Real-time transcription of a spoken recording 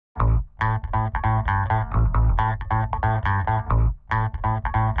Hey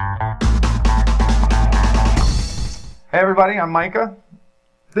everybody, I'm Micah.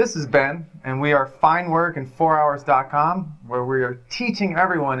 This is Ben, and we are findwork and 4hours.com, where we are teaching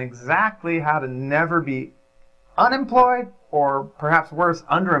everyone exactly how to never be unemployed, or perhaps worse,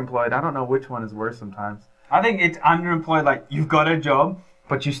 underemployed. I don't know which one is worse sometimes. I think it's underemployed, like you've got a job,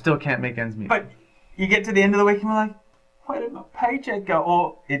 but you still can't make ends meet. But you get to the end of the week and you're like, where did my paycheck go?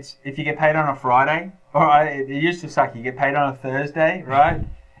 Or it's if you get paid on a Friday, or it used to suck. You get paid on a Thursday, right?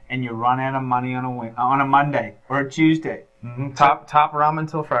 And you run out of money on a Monday or a Tuesday. Mm-hmm. Top ramen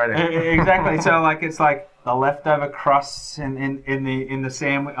till Friday. Exactly. So like it's like the leftover crusts in the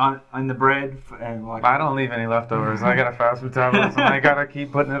sandwich on the bread. And like, I don't leave any leftovers. I got a fast metabolism. I gotta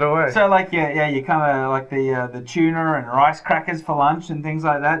keep putting it away. So like yeah, you kind of like the tuna and rice crackers for lunch and things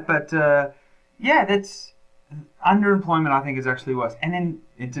like that. But yeah, that's underemployment. I think is actually worse. And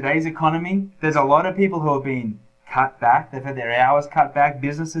in today's economy, there's a lot of people who have been cut back. They've had their hours cut back.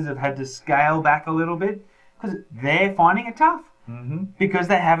 Businesses have had to scale back a little bit because they're finding it tough because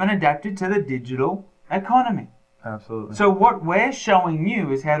they haven't adapted to the digital economy. Absolutely. So what we're showing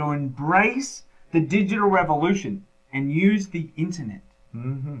you is how to embrace the digital revolution and use the internet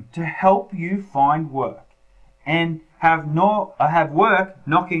to help you find work and have work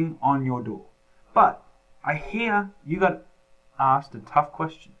knocking on your door. But I hear you got asked a tough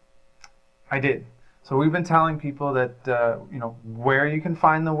question. I did. So we've been telling people that, where you can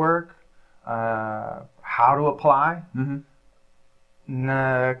find the work, how to apply. And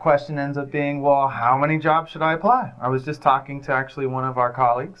the question ends up being, well, how many jobs should I apply? I was just talking to actually one of our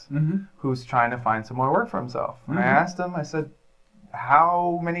colleagues who's trying to find some more work for himself. And I asked him, I said,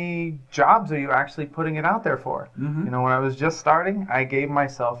 how many jobs are you actually putting it out there for? When I was just starting, I gave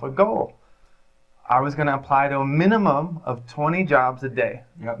myself a goal. I was going to apply to a minimum of 20 jobs a day.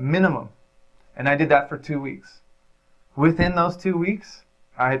 Minimum. And I did that for 2 weeks. Within those 2 weeks,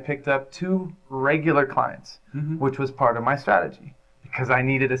 I had picked up 2 regular clients, which was part of my strategy because I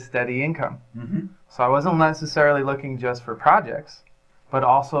needed a steady income. So I wasn't necessarily looking just for projects, but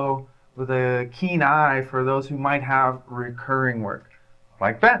also with a keen eye for those who might have recurring work,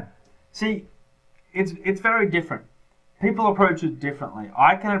 like Ben. See, it's very different. People approach it differently.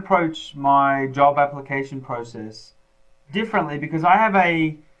 I can approach my job application process differently because I have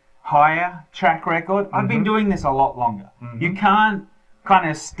a higher track record. I've been doing this a lot longer. You can't kind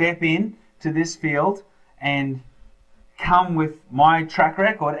of step in to this field and come with my track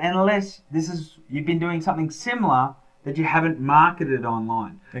record unless you've been doing something similar that you haven't marketed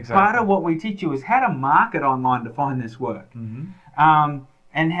online. Exactly. Part of what we teach you is how to market online to find this work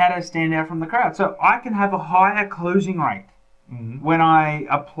and how to stand out from the crowd. So I can have a higher closing rate when I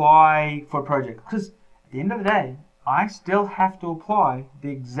apply for a project because at the end of the day, I still have to apply the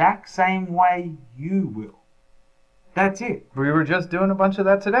exact same way you will. That's it. We were just doing a bunch of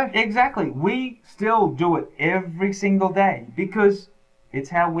that today. Exactly. We still do it every single day because it's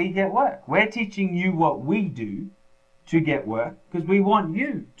how we get work. We're teaching you what we do to get work because we want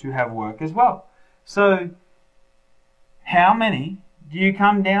you to have work as well. So how many do you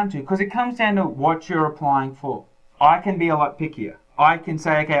come down to? Because it comes down to what you're applying for. I can be a lot pickier. I can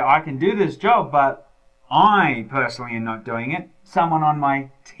say, okay, I can do this job, but I personally am not doing it. Someone on my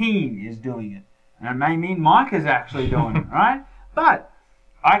team is doing it. And it may mean Mike is actually doing it, right? But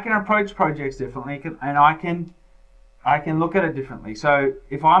I can approach projects differently and I can look at it differently. So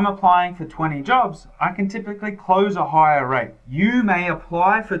if I'm applying for 20 jobs, I can typically close a higher rate. You may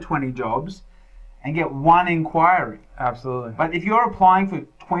apply for 20 jobs and get 1 inquiry. Absolutely. But if you're applying for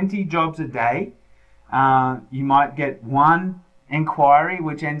 20 jobs a day, you might get 1 inquiry,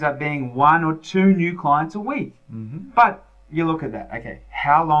 which ends up being 1 or 2 new clients a week. But you look at that. Okay,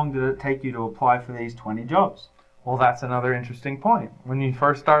 how long did it take you to apply for these 20 jobs? Well, that's another interesting point. When you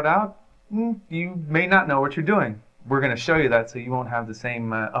first start out, you may not know what you're doing. We're going to show you that so you won't have the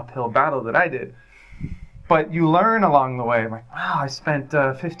same uphill battle that I did. But you learn along the way. Like, wow, I spent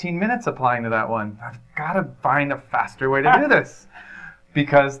 15 minutes applying to that one. I've got to find a faster way to do this.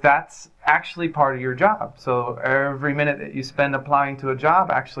 Because that's actually part of your job. So every minute that you spend applying to a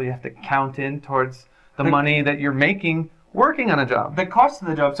job, actually you have to count in towards the money that you're making working on a job. The cost of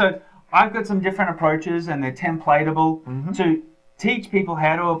the job. So I've got some different approaches and they're templatable to teach people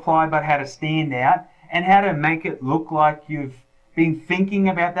how to apply but how to stand out and how to make it look like you've been thinking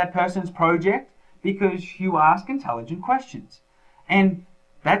about that person's project because you ask intelligent questions. And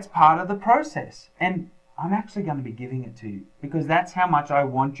that's part of the process. And I'm actually going to be giving it to you because that's how much I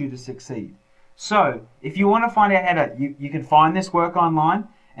want you to succeed. So if you want to find out how to, you can find this work online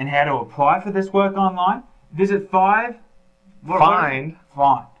and how to apply for this work online, visit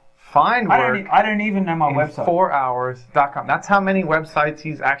find work I don't even know my in website. 4hours.com. That's how many websites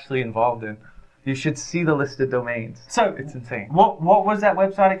he's actually involved in. You should see the listed domains. So it's insane. What was that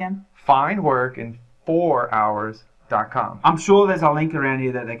website again? Find work in 4hours.com. I'm sure there's a link around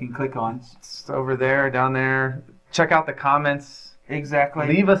here that they can click on. It's over there, down there. Check out the comments. Exactly.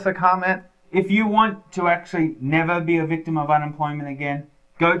 Leave us a comment. If you want to actually never be a victim of unemployment again,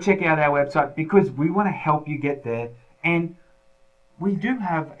 go check out our website because we want to help you get there. And we do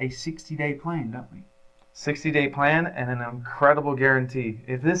have a 60-day plan, don't we? 60-day plan and an incredible guarantee.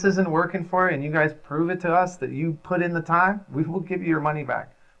 If this isn't working for you and you guys prove it to us that you put in the time, we will give you your money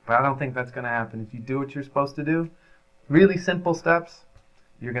back. But I don't think that's going to happen. If you do what you're supposed to do, really simple steps,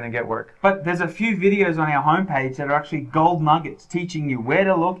 you're going to get work. But there's a few videos on our homepage that are actually gold nuggets teaching you where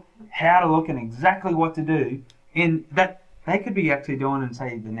to look, how to look, and exactly what to do. And that they could be actually doing in,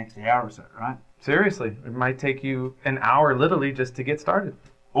 say, the next hour or so, right? Seriously, it might take you an hour literally just to get started.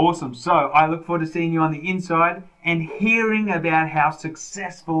 Awesome. So I look forward to seeing you on the inside and hearing about how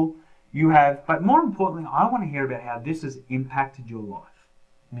successful you have. But more importantly, I want to hear about how this has impacted your life.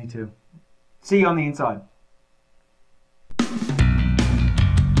 Me too. See you on the inside.